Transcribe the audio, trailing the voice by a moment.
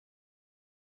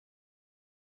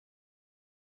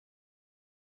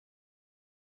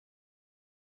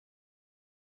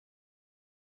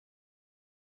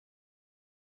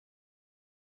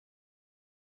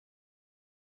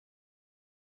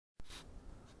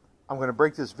I'm going to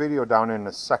break this video down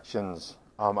into sections.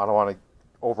 I don't want to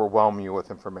overwhelm you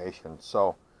with information.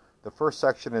 So the first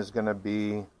section is going to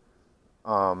be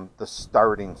the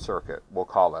starting circuit, we'll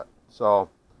call it. So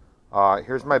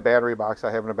here's my battery box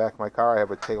I have in the back of my car. I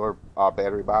have a Taylor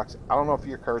battery box. I don't know if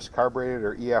your car is carbureted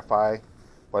or EFI,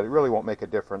 but it really won't make a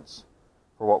difference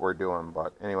for what we're doing.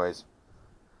 But anyways,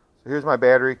 so here's my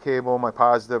battery cable, my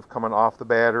positive coming off the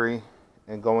battery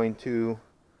and going to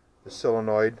the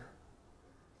solenoid.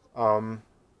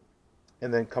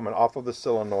 And then coming off of the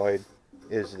solenoid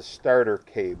is the starter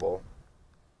cable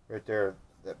right there.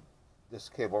 This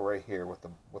cable right here with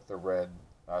the red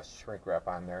shrink wrap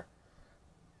on there.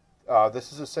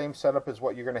 This is the same setup as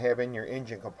what you're going to have in your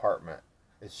engine compartment.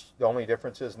 The only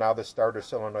difference is now the starter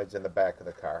solenoid's in the back of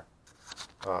the car.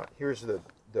 Here's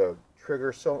the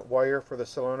trigger wire for the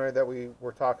solenoid that we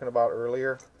were talking about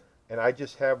earlier, and I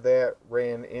just have that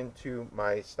ran into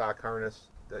my stock harness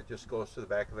that just goes to the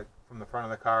back of from the front of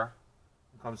the car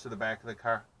and comes to the back of the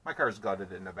car. My car's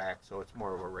gutted in the back, so it's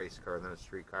more of a race car than a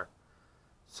street car.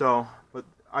 So, but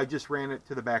I just ran it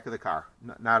to the back of the car.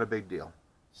 Not a big deal.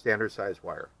 Standard size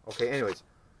wire. Okay, anyways.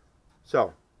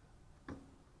 So,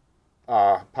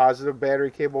 positive battery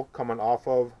cable coming off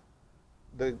of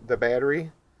the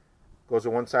battery goes to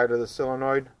one side of the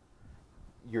solenoid.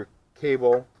 Your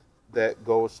cable that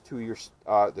goes to your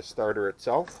the starter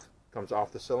itself comes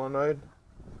off the solenoid.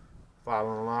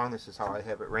 Following along, this is how I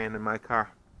have it ran in my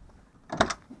car. I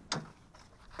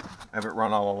have it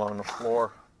run all along the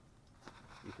floor.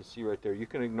 You can see right there. You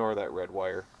can ignore that red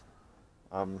wire.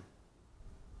 I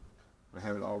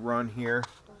have it all run here.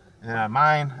 And then on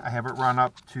mine, I have it run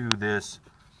up to this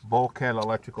bulkhead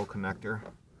electrical connector.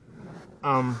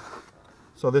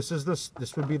 So this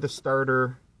would be the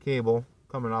starter cable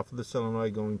coming off of the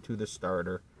solenoid going to the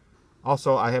starter.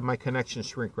 Also, I have my connection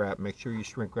shrink wrap. Make sure you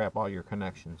shrink wrap all your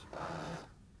connections.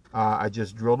 I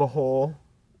just drilled a hole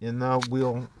in the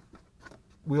wheel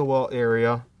well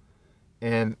area,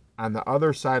 and on the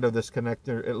other side of this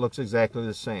connector, it looks exactly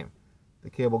the same.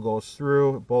 The cable goes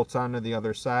through, bolts onto the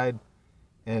other side,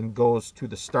 and goes to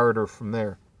the starter from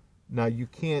there. Now, you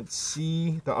can't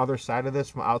see the other side of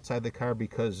this from outside the car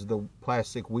because the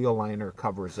plastic wheel liner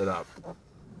covers it up.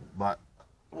 But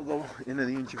we'll go into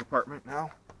the engine compartment now.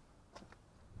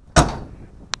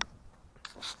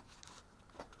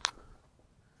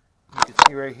 You can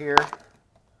see right here,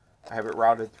 I have it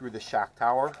routed through the shock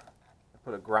tower. I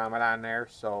put a grommet on there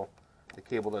so the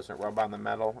cable doesn't rub on the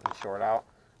metal and short out.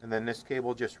 And then this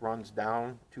cable just runs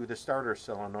down to the starter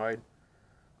solenoid.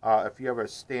 If you have a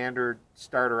standard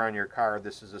starter on your car,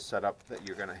 this is a setup that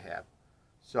you're going to have.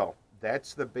 So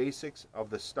that's the basics of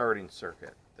the starting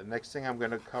circuit. The next thing I'm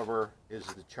going to cover is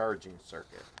the charging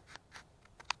circuit.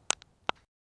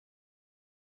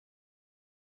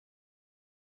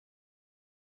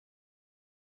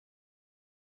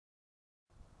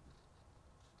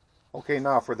 Okay,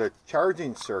 now for the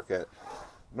charging circuit,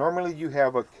 normally you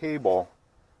have a cable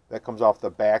that comes off the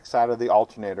back side of the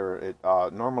alternator. It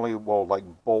normally will like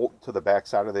bolt to the back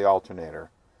side of the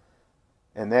alternator.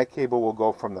 And that cable will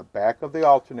go from the back of the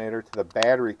alternator to the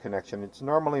battery connection. It's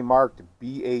normally marked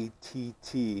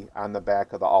BATT on the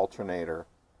back of the alternator.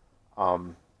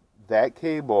 That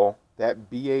cable, that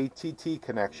BATT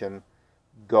connection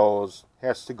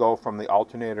has to go from the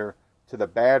alternator to the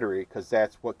battery because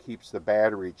that's what keeps the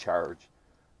battery charged.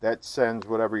 That sends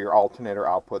whatever your alternator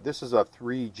output. This is a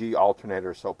 3G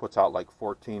alternator, so it puts out like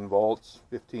 14 volts,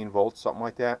 15 volts, something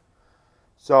like that.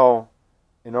 So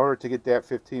in order to get that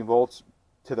 15 volts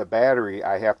to the battery,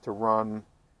 I have to run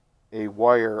a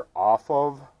wire off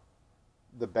of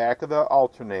the back of the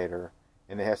alternator,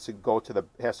 and it has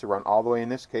to run all the way, in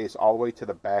this case, all the way to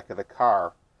the back of the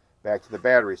car, back to the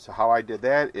battery. So how I did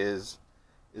that is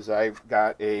I've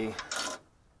got let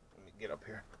me get up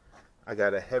here. I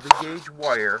got a heavy gauge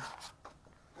wire,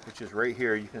 which is right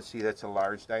here. You can see that's a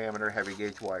large diameter heavy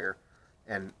gauge wire,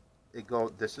 and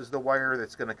this is the wire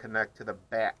that's going to connect to the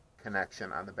back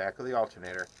connection on the back of the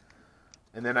alternator.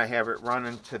 And then I have it run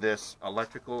into this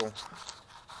electrical,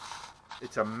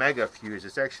 it's a mega fuse.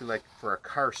 It's actually like for a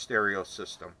car stereo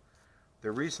system.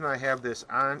 The reason I have this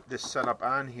setup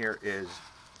on here is,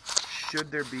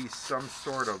 should there be some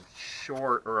sort of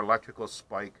short or electrical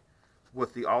spike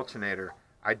with the alternator,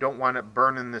 I don't want it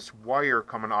burning this wire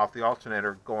coming off the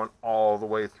alternator going all the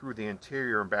way through the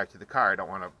interior and back to the car. I don't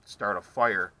want to start a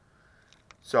fire.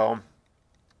 So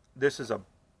this is a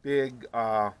big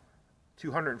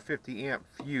 250 amp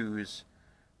fuse,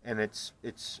 and it's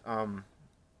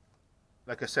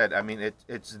like I said, I mean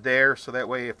it's there so that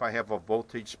way if I have a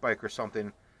voltage spike or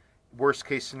something, worst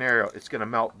case scenario, it's going to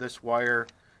melt this wire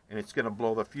and it's going to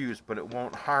blow the fuse, but it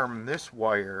won't harm this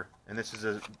wire and this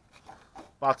is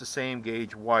about the same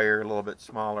gauge wire, a little bit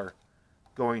smaller,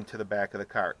 going to the back of the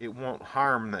car. It won't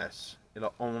harm this.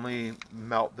 It'll only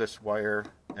melt this wire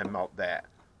and melt that.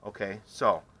 Okay,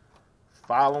 so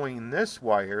following this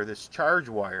wire, this charge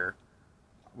wire,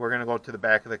 we're going to go to the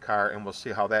back of the car and we'll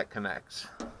see how that connects.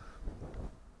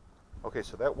 Okay,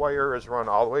 so that wire is run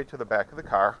all the way to the back of the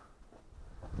car.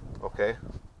 Okay,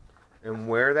 and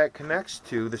where that connects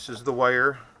to, this is the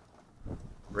wire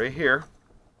right here.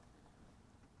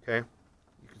 Okay,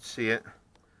 you can see it.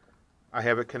 I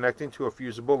have it connecting to a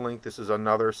fusible link. This is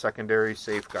another secondary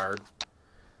safeguard.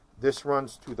 This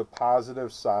runs to the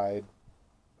positive side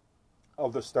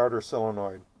of the starter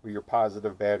solenoid where your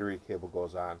positive battery cable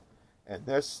goes on. And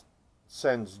this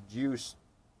sends juice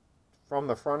from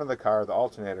the front of the car, the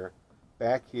alternator,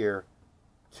 back here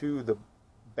to the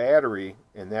battery,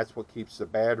 and that's what keeps the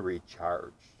battery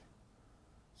charged.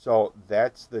 So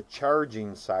that's the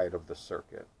charging side of the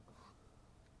circuit.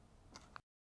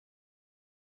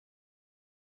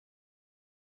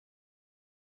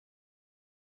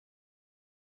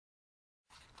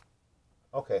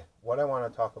 Okay, what I want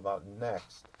to talk about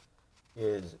next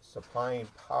is supplying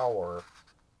power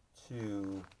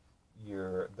to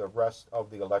the rest of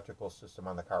the electrical system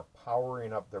on the car,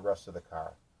 powering up the rest of the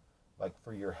car, like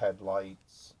for your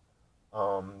headlights,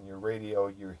 your radio,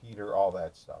 your heater, all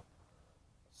that stuff.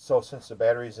 So since the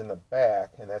battery's in the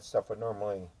back, and that stuff would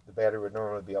normally, the battery would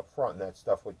normally be up front, and that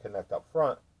stuff would connect up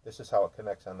front, this is how it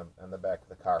connects on the back of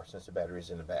the car, since the battery's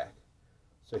in the back.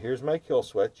 So here's my kill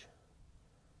switch,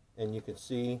 and you can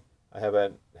see I have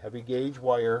a heavy gauge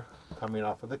wire coming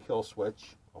off of the kill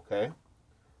switch, okay?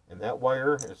 And that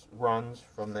wire runs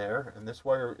from there, and this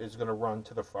wire is going to run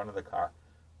to the front of the car.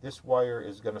 This wire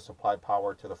is going to supply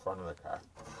power to the front of the car.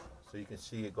 So you can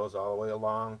see it goes all the way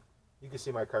along. You can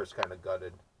see my car's kind of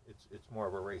gutted. It's more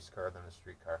of a race car than a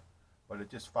street car. But it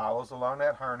just follows along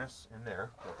that harness in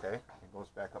there, okay? It goes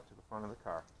back up to the front of the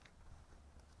car.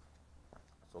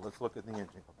 So let's look at the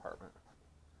engine compartment.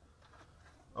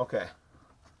 Okay.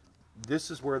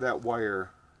 This is where that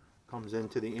wire comes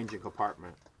into the engine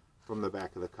compartment from the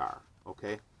back of the car,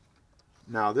 okay?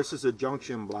 Now this is a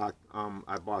junction block.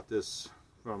 I bought this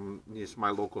from my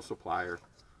local supplier.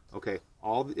 Okay,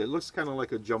 it looks kind of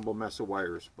like a jumble mess of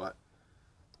wires, but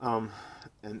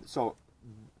and so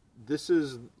this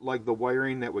is like the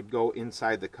wiring that would go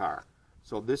inside the car.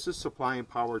 So this is supplying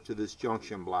power to this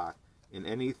junction block, and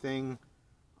anything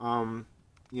you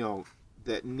know,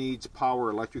 that needs power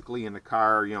electrically in the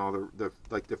car, you know,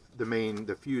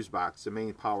 the fuse box, the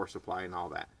main power supply and all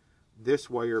that.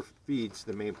 This wire feeds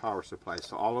the main power supply.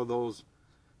 So all of those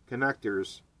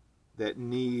connectors that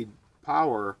need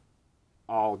power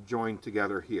all join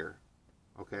together here.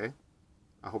 Okay?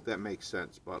 I hope that makes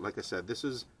sense. But like I said, this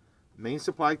is main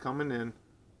supply coming in.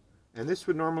 And this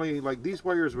would normally, like these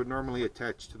wires would normally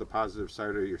attach to the positive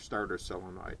side of your starter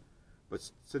solenoid. But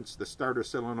since the starter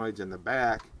solenoid's in the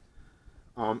back,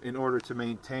 in order to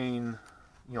maintain,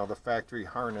 you know, the factory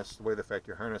harness, the way the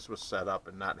factory harness was set up,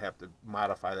 and not have to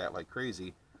modify that like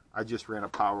crazy, I just ran a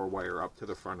power wire up to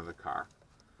the front of the car.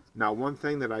 Now, one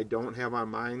thing that I don't have on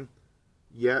mine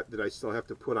yet, that I still have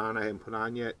to put on, I haven't put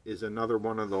on yet, is another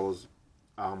one of those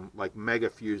like mega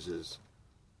fuses.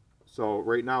 So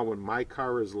right now when my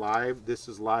car is live, this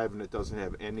is live and it doesn't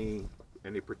have any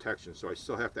protection. So I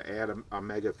still have to add a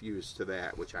mega fuse to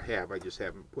that, which I have, I just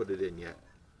haven't put it in yet.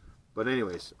 But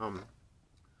anyways,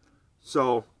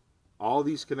 so all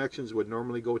these connections would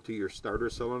normally go to your starter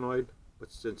solenoid,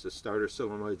 but since the starter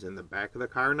solenoid's in the back of the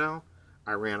car now,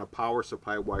 I ran a power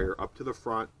supply wire up to the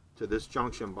front to this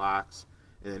junction box,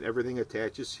 and then everything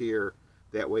attaches here.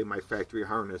 That way my factory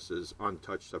harness is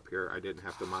untouched up here. I didn't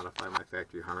have to modify my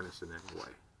factory harness in any way.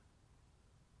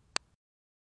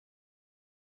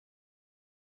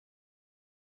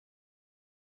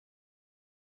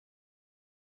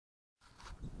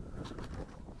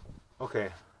 Okay,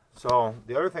 so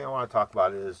the other thing I want to talk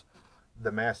about is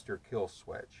the master kill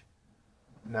switch.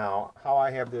 Now, how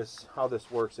this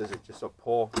works is it's just a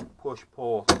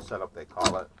push-pull setup, they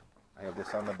call it. I have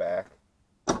this on the back.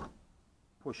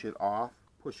 Push it off,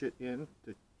 push it in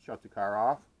to shut the car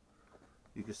off.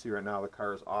 You can see right now the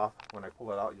car is off. When I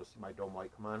pull it out, you'll see my dome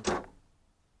light come on.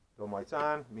 Dome light's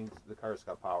on, means the car's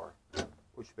got power.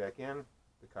 Push back in,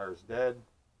 the car is dead.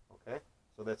 Okay,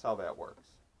 so that's how that works.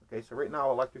 Okay, so right now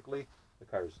electrically, the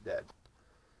car is dead.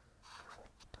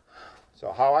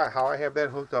 So how I have that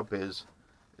hooked up is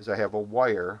I have a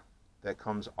wire that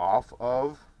comes off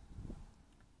of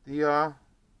the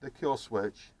kill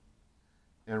switch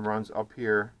and runs up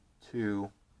here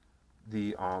to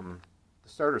the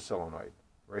starter solenoid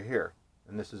right here,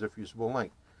 and this is a fusible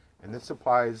link, and this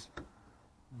supplies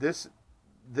this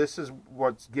is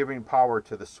what's giving power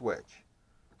to the switch.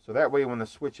 So that way when the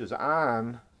switch is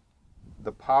on,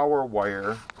 the power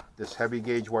wire, this heavy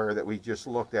gauge wire that we just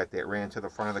looked at that ran to the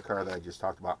front of the car that I just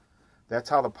talked about, that's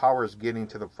how the power is getting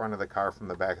to the front of the car from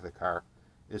the back of the car,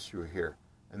 is through here.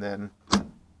 And then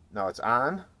now it's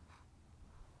on.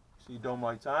 See, dome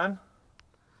light's on.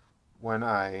 When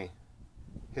I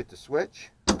hit the switch,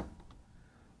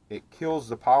 it kills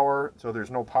the power, so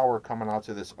there's no power coming out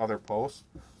to this other post.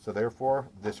 So therefore,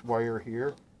 this wire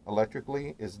here,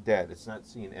 electrically, is dead. It's not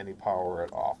seeing any power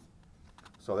at all.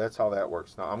 So that's how that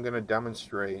works. Now I'm going to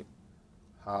demonstrate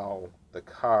how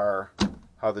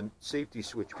the safety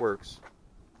switch works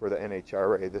for the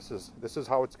NHRA. This is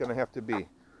how it's going to have to be.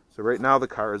 So right now the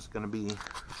car is going to be,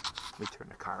 let me turn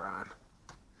the car on.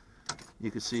 You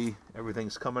can see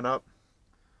everything's coming up.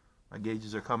 My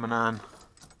gauges are coming on.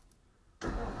 The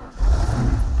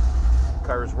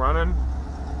car is running.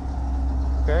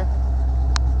 Okay.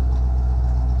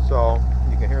 So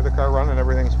you can hear the car running,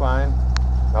 everything's fine.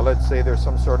 Now let's say there's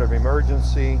some sort of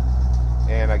emergency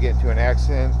and I get into an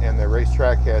accident and the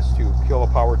racetrack has to kill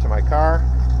the power to my car.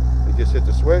 They just hit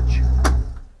the switch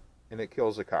and it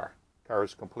kills the car. The car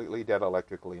is completely dead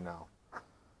electrically now.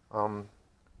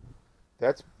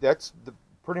 That's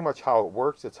pretty much how it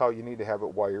works. It's how you need to have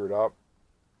it wired up.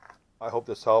 I hope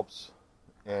this helps,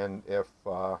 and if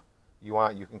you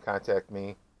want, you can contact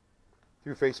me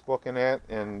through Facebook and that,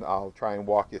 and I'll try and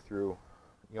walk you through,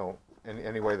 in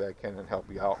any way that I can and help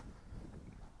you out.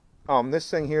 This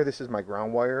thing here, this is my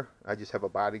ground wire. I just have a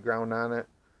body ground on it.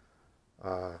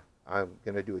 I'm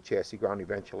going to do a chassis ground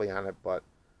eventually on it, but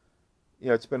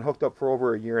it's been hooked up for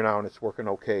over a year now and it's working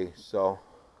okay, so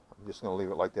I'm just going to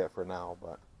leave it like that for now,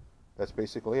 but that's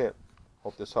basically it.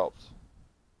 Hope this helps.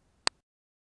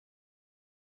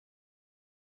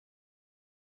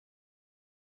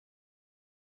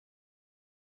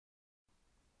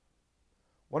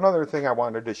 One other thing I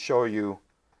wanted to show you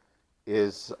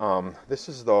is this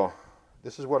is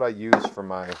what I use for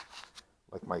my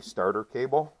starter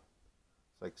cable.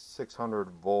 It's like 600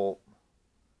 volt.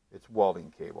 It's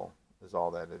welding cable is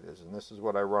all that it is, and this is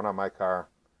what I run on my car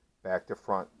back to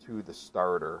front to the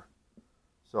starter.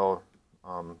 So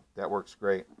that works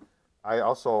great.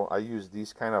 I use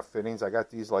these kind of fittings. I got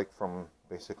these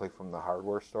basically from the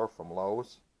hardware store, from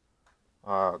Lowe's.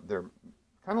 They're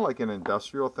kind of like an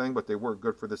industrial thing, but they work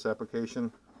good for this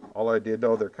application. All I did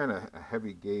though, they're kind of a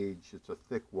heavy gauge. It's a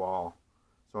thick wall.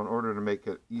 So in order to make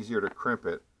it easier to crimp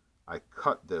it, I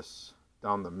cut this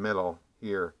down the middle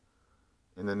here.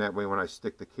 And then that way when I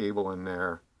stick the cable in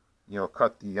there,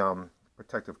 cut the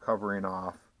protective covering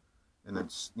off and then,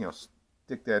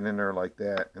 stick that in there like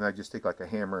that. And I just take like a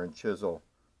hammer and chisel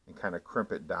and kind of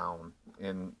crimp it down.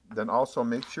 And then also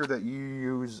make sure that you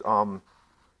use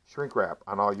shrink wrap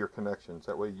on all your connections.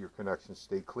 That way your connections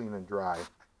stay clean and dry.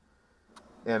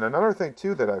 And another thing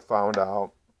too that I found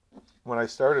out when I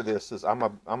started this is I'm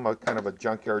a kind of a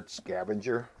junkyard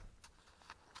scavenger.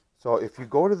 So if you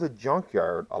go to the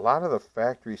junkyard, a lot of the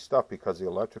factory stuff, because the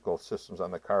electrical systems on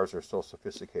the cars are so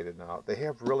sophisticated now, they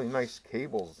have really nice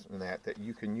cables in that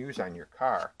you can use on your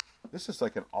car. This is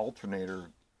like an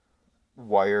alternator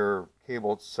wire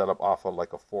cable set up off of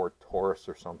like a Ford Taurus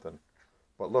or something.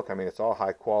 But look, I mean, it's all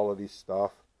high quality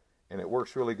stuff, and it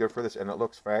works really good for this, and it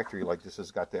looks factory, like this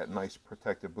has got that nice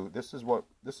protective boot. This is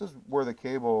the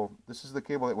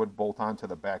cable that would bolt onto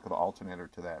the back of the alternator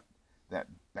to that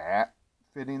bat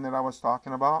fitting that I was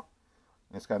talking about.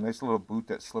 And it's got a nice little boot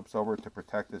that slips over to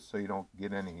protect it so you don't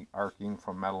get any arcing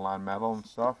from metal on metal and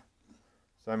stuff.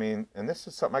 So I mean, and this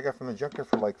is something I got from the junkyard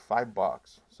for like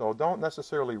 $5. So don't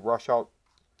necessarily rush out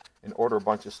and order a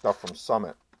bunch of stuff from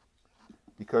Summit,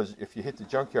 because if you hit the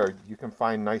junkyard, you can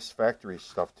find nice factory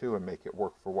stuff too and make it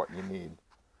work for what you need.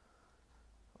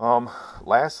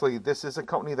 Lastly, this is a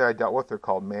company that I dealt with. They're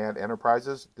called Mad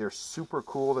Enterprises. They're super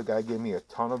cool. The guy gave me a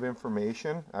ton of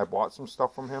information. I bought some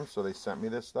stuff from him, so they sent me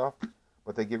this stuff.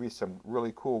 But they give you some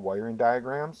really cool wiring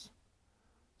diagrams.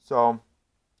 So,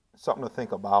 something to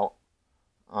think about.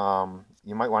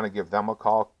 You might want to give them a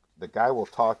call. The guy will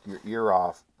talk your ear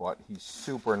off, but he's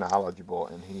super knowledgeable,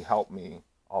 and he helped me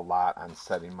a lot on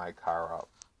setting my car up.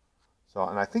 So,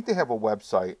 and I think they have a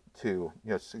website too.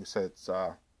 It's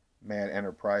Mad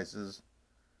Enterprises.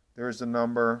 There's a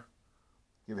number.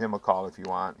 Give him a call if you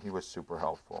want. He was super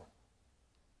helpful.